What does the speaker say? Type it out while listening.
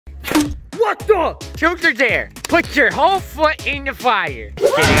What the? Truth or dare? Put your whole foot in the fire.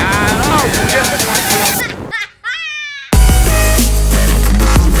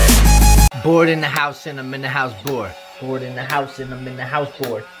 Bored in the house and I'm in the house bored. Bored in the house and I'm in the house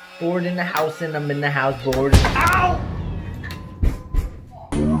bored. Bored in the house and I'm in the house bored. Ow!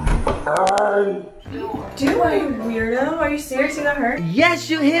 Dude, you weirdo. Are you serious? You got hurt? Yes,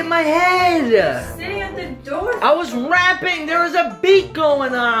 you hit my head. Sitting at the door. I was rapping. There was a beat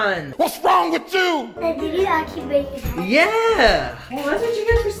going on. What's wrong with you? Hey, did you actually make it? Yeah. Well, that's what you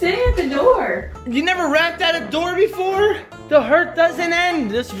get for sitting at the door. You never rapped at a door before? The hurt doesn't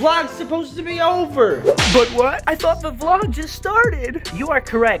end. This vlog's supposed to be over. But what? I thought the vlog just started. You are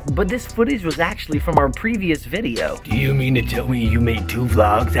correct, but this footage was actually from our previous video. Do you mean to tell me you made 2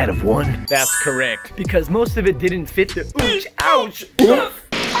 vlogs out of 1? That's correct. Because most of it didn't fit the ooch, ouch,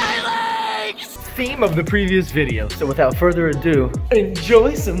 my legs theme of the previous video. So without further ado,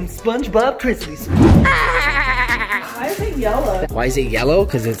 enjoy some Spongebob Krispy Treat. Why is it yellow? Why is it yellow?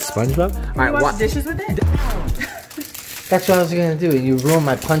 Because it's Spongebob? All right, wash the dishes with it? That's what I was gonna do, and you ruined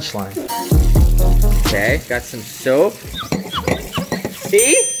my punchline. Okay, got some soap.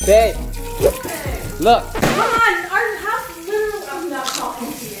 See? Babe. Look. Come on, our house is literally. I'm not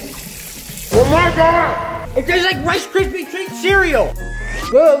talking to you. Oh my god! It tastes like Rice Krispy Treat cereal.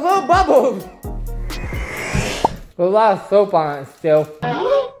 Little bubbles. There's a lot of soap on it still.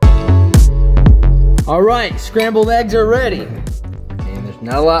 All right, scrambled eggs are ready. And there's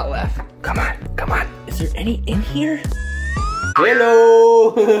not a lot left. Come on, come on. Is there any in here?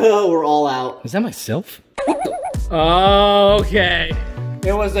 Hello! We're all out. Is that myself? Okay.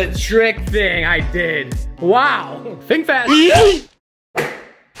 It was a trick thing I did. Wow. Think fast.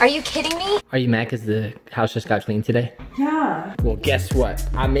 Are you kidding me? Are you mad because the house just got cleaned today? Yeah. Well, guess what?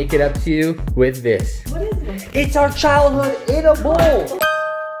 I'll make it up to you with this. What is it? It's our childhood edible.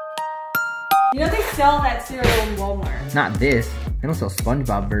 You know they sell that cereal in Walmart. Not this. They don't sell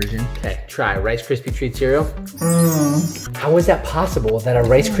SpongeBob version. Okay, try Rice Krispy Treat cereal. How is that possible that a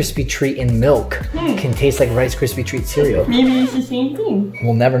Rice Krispy Treat in milk can taste like Rice Krispy Treat cereal? Maybe it's the same thing.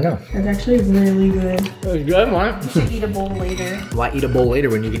 We'll never know. It's actually really good. It was good, man. You should eat a bowl later. Why eat a bowl later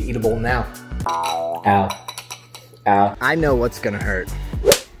when you can eat a bowl now? Ow. Ow. I know what's gonna hurt.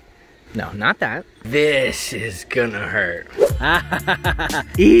 No, not that. This is gonna hurt.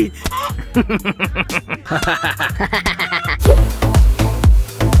 Eat.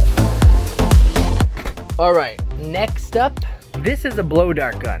 All right, next up, this is a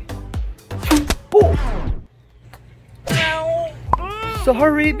Blowdart gun. Oh.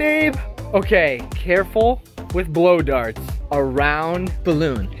 Sorry, babe. Okay, careful with blow darts. A round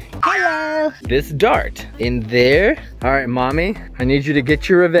balloon. Hello. This dart in there. All right, mommy, I need you to get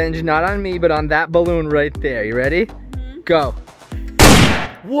your revenge, not on me, but on that balloon right there. You ready? Go.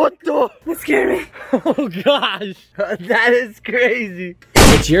 What the? That scared me. Oh gosh, that is crazy.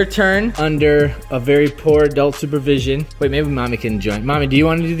 It's your turn under a very poor adult supervision. Wait, maybe mommy can join. Mommy, do you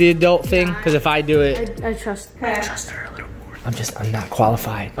want to do the adult thing? Because if I do it, I trust her a little more. I'm not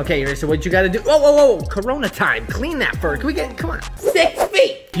qualified. Okay, so what you gotta do? Whoa, whoa, whoa, Corona time. Clean that first. Can we get, come on. 6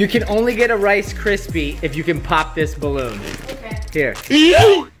 feet. You can only get a Rice Krispie if you can pop this balloon. Okay.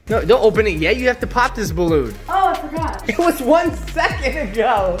 Here. No, don't open it yet. You have to pop this balloon. Oh, I forgot. It was 1 second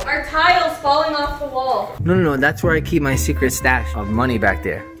ago. Our tile's falling off the wall. No, that's where I keep my secret stash of money back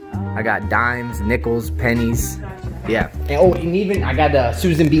there. I got dimes, nickels, pennies. Yeah. And, oh, and even I got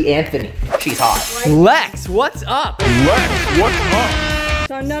Susan B. Anthony. She's hot. Lex, what's up? Lex, what's up?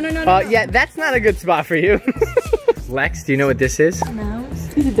 So, no. Yeah, that's not a good spot for you. Lex, do you know what this is? No.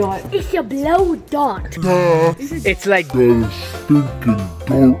 It's a dart. It's a blow dart. It's like There's stinking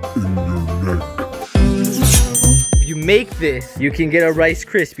dart in your neck. if you make this, you can get a Rice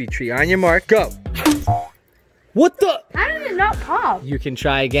Krispie Treat. On your mark, go. What the? How did it not pop? You can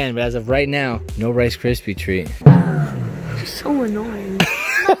try again, but as of right now, no Rice Krispie Treat. So annoying.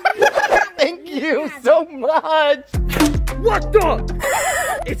 Thank you so much. What the?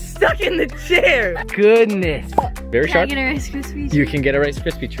 It's stuck in the chair. Goodness. Very sharp. Can I get a Rice Krispie Treat? You can get a Rice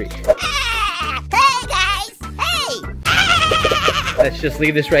Krispie Treat. Hey guys! Hey! Let's just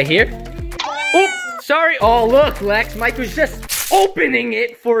leave this right here. Oh, sorry. Oh, look, Lex. Mike was just opening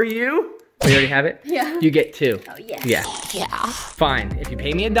it for you. Oh, you already have it? Yeah. You get 2. Oh, yes. Yeah. Yeah. Fine. If you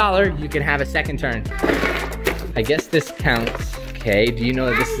pay me $1, you can have a second turn. I guess this counts. Okay, do you know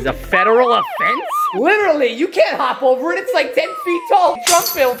that this is a federal offense? Literally, you can't hop over it. It's like 10 feet tall. Trump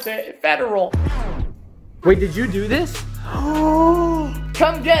built it. Federal. Wait, did you do this?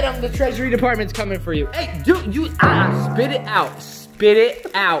 Come get him. The Treasury Department's coming for you. Hey, dude, spit it out. Spit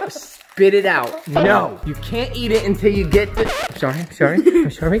it out. Spit spit it out. No, you can't eat it until you get the... I'm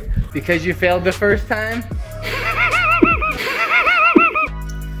sorry. Because you failed the first time.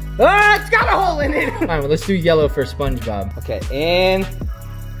 Ah, it's got a hole in it. All right, well, let's do yellow for SpongeBob. Okay, and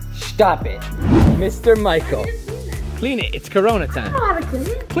stop it. Mr. Michael. Clean it, it's Corona time. I don't know how to clean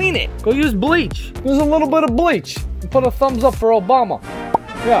it. Clean it, go use bleach. Use a little bit of bleach. And put a thumbs up for Obama.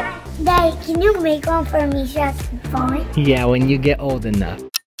 Yeah. Daddy, can you make one for me so I can find? Yeah, when you get old enough.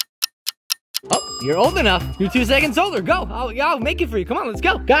 Oh, you're old enough. You're 2 seconds older. Go. I'll make it for you. Come on, let's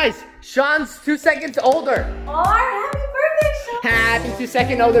go. Guys, Sean's 2 seconds older. Or happy birthday, Sean. Happy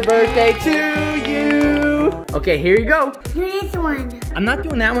 2-second older birthday to you. Okay, here you go. Do this one. I'm not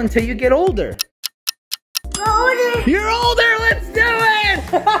doing that one until you get older. Older. You're older. Let's do it.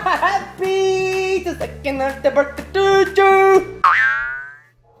 Happy 2-second older birthday to you.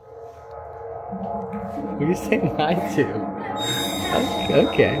 What do you say mine to?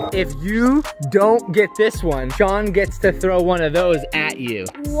 Okay. If you don't get this one, Sean gets to throw one of those at you.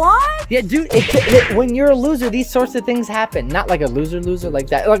 What? Yeah, dude, when you're a loser, these sorts of things happen. Not like a loser like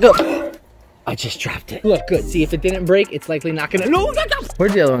that. Like a, I just dropped it. Look, good. See, if it didn't break, it's likely not gonna. No.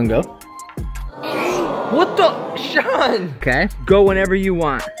 Where'd the other one go? What the? Sean! Okay, go whenever you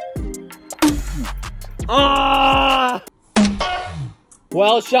want. Ah!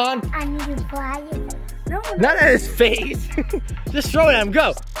 Well, Sean. I need to fly it. No. Not at his face. Just throw it at him.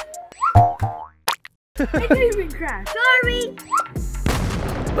 Go. I didn't even crash. Sorry.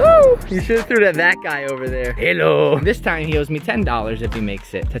 Woo! You should have threw it at that guy over there. Hello. This time he owes me $10 if he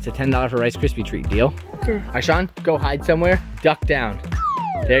makes it. That's a $10 for Rice Krispy Treat deal. Okay. All right, Sean, go hide somewhere. Duck down.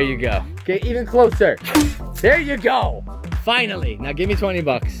 There you go. Get even closer. There you go. Finally. Now give me 20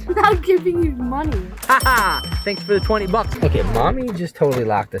 bucks. I'm not giving you money. Haha. Thanks for the 20 bucks. Okay, mommy just totally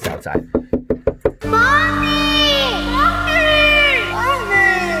locked us outside.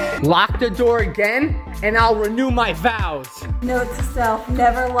 Lock the door again, and I'll renew my vows. Note to self,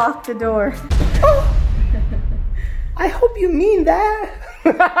 never lock the door. I hope you mean that.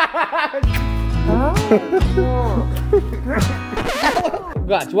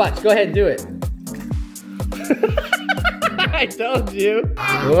 Watch, go ahead and do it. I told you.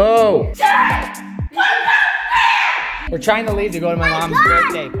 Whoa. We're trying to leave to go to my mom's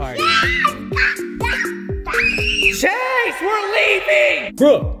birthday party. Chase, we're leaving!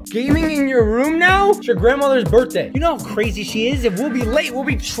 Bro, gaming in your room now? It's your grandmother's birthday. You know how crazy she is? If we'll be late, we'll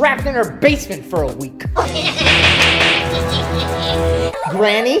be trapped in her basement for a week.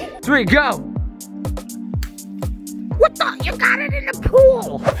 Granny? 3, go! What the? You got it in the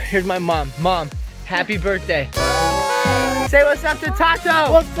pool! Here's my mom. Mom, happy birthday. Say what's up to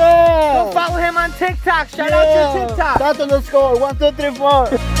Tato! What's up? Go follow him on TikTok. Shout out to TikTok. Tato, let's go. 1, 2, 3, 4.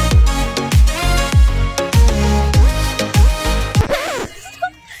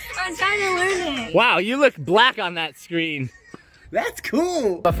 I'm trying to learn it. Wow, you look black on that screen. That's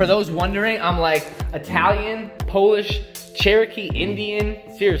cool. But for those wondering, I'm like Italian, Polish, Cherokee, Indian.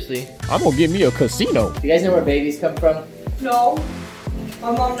 Seriously. I'm gonna give me a casino. You guys know where babies come from? No.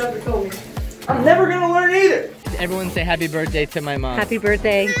 My mom never told me. I'm never gonna learn either. Everyone say happy birthday to my mom. Happy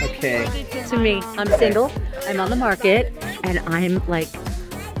birthday Okay. to me. I'm single, I'm on the market, and I'm like,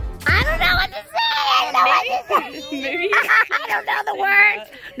 I don't know what to say. I don't know what to say. maybe, I don't know the words.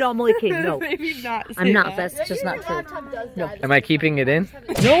 no, I'm only kidding, no. Maybe not. I'm not, that's just not true. No. Am I keeping it in?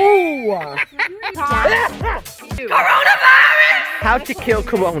 No! Coronavirus! How to kill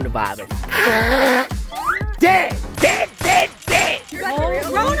coronavirus. Dead!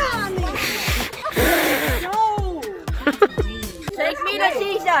 Rona on me. No. Take me to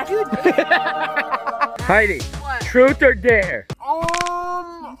Jesus! Heidi, truth or dare?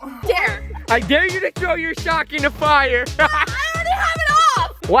 Dare. I dare you to throw your sock in the fire. I already have it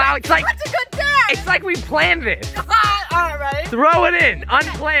off. Wow, it's like That's a good dare. it's like we planned this. Alright, ready? Throw it in,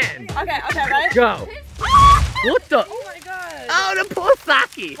 unplanned. Okay, ready? Go. What the? Oh my god. Oh, the poor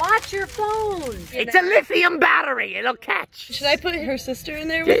Saki. Watch your phone! It's a lithium battery. It'll catch. Should I put her sister in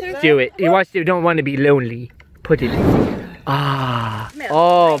there with her? Do it. He wants to. Don't want to be lonely. Put it in. Ah.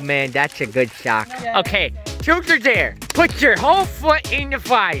 Oh man, that's a good sock. Okay, truth or dare? Put your whole foot in the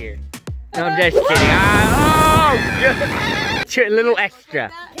fire. No, I'm just kidding. Oh, good. A little extra.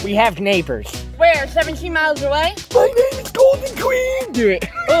 We have neighbors. Where? 17 miles away? My name is Golden Queen. Do it.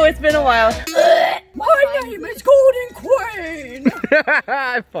 Oh, it's been a while. My name is Golden Queen.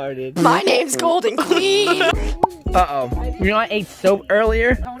 I farted. My name's Golden Queen. Uh-oh. You know I ate soap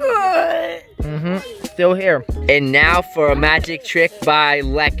earlier? Still here. And now for a magic trick by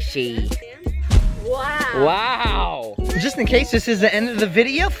Lexi. Wow. Wow. just in case this is the end of the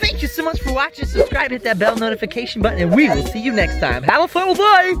video, thank you so much for watching. Subscribe, hit that bell notification button, and we will see you next time. Have a fun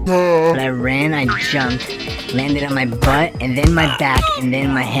day. When I ran, I jumped, landed on my butt, and then my back, and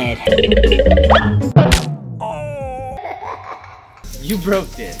then my head. You broke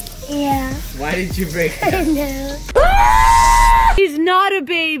this. Yeah. Why did you break I it? know. He's not a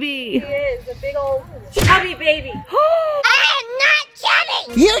baby. He is a big old chubby baby. I am not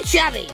chubby. You chubby!